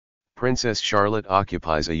Princess Charlotte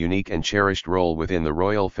occupies a unique and cherished role within the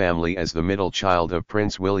royal family as the middle child of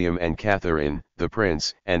Prince William and Catherine, the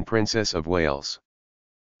Prince and Princess of Wales.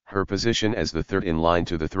 Her position as the third in line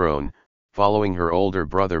to the throne, following her older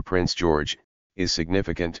brother Prince George, is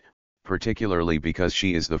significant, particularly because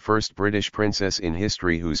she is the first British princess in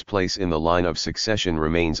history whose place in the line of succession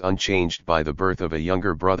remains unchanged by the birth of a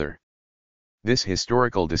younger brother. This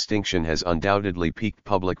historical distinction has undoubtedly piqued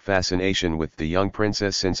public fascination with the young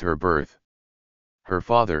princess since her birth. Her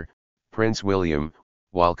father, Prince William,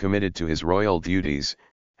 while committed to his royal duties,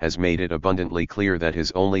 has made it abundantly clear that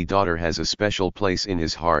his only daughter has a special place in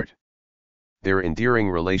his heart. Their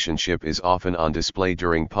endearing relationship is often on display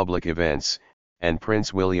during public events, and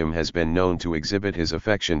Prince William has been known to exhibit his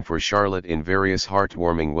affection for Charlotte in various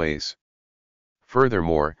heartwarming ways.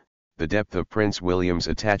 Furthermore, the depth of Prince William's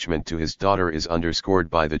attachment to his daughter is underscored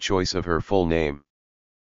by the choice of her full name.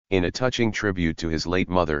 In a touching tribute to his late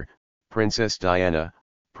mother, Princess Diana,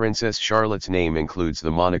 Princess Charlotte's name includes the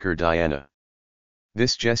moniker Diana.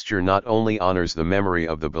 This gesture not only honors the memory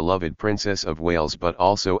of the beloved Princess of Wales but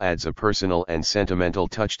also adds a personal and sentimental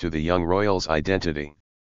touch to the young royal's identity.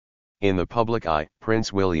 In the public eye,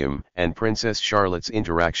 Prince William and Princess Charlotte's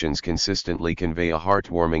interactions consistently convey a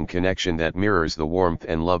heartwarming connection that mirrors the warmth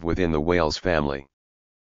and love within the Wales family.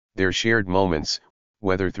 Their shared moments,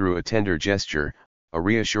 whether through a tender gesture, a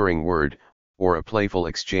reassuring word, or a playful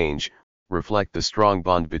exchange, reflect the strong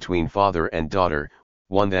bond between father and daughter,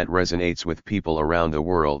 one that resonates with people around the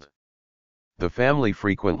world. The family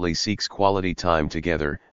frequently seeks quality time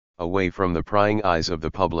together, away from the prying eyes of the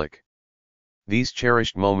public. These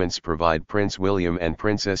cherished moments provide Prince William and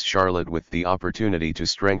Princess Charlotte with the opportunity to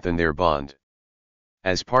strengthen their bond.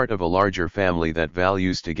 As part of a larger family that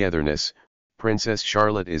values togetherness, Princess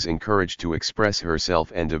Charlotte is encouraged to express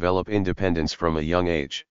herself and develop independence from a young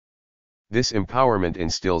age. This empowerment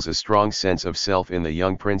instills a strong sense of self in the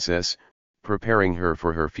young princess, preparing her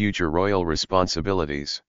for her future royal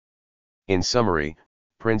responsibilities. In summary,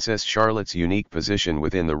 Princess Charlotte's unique position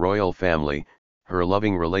within the royal family, her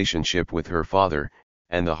loving relationship with her father,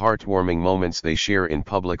 and the heartwarming moments they share in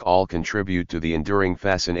public all contribute to the enduring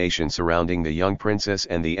fascination surrounding the young princess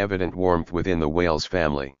and the evident warmth within the Wales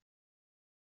family.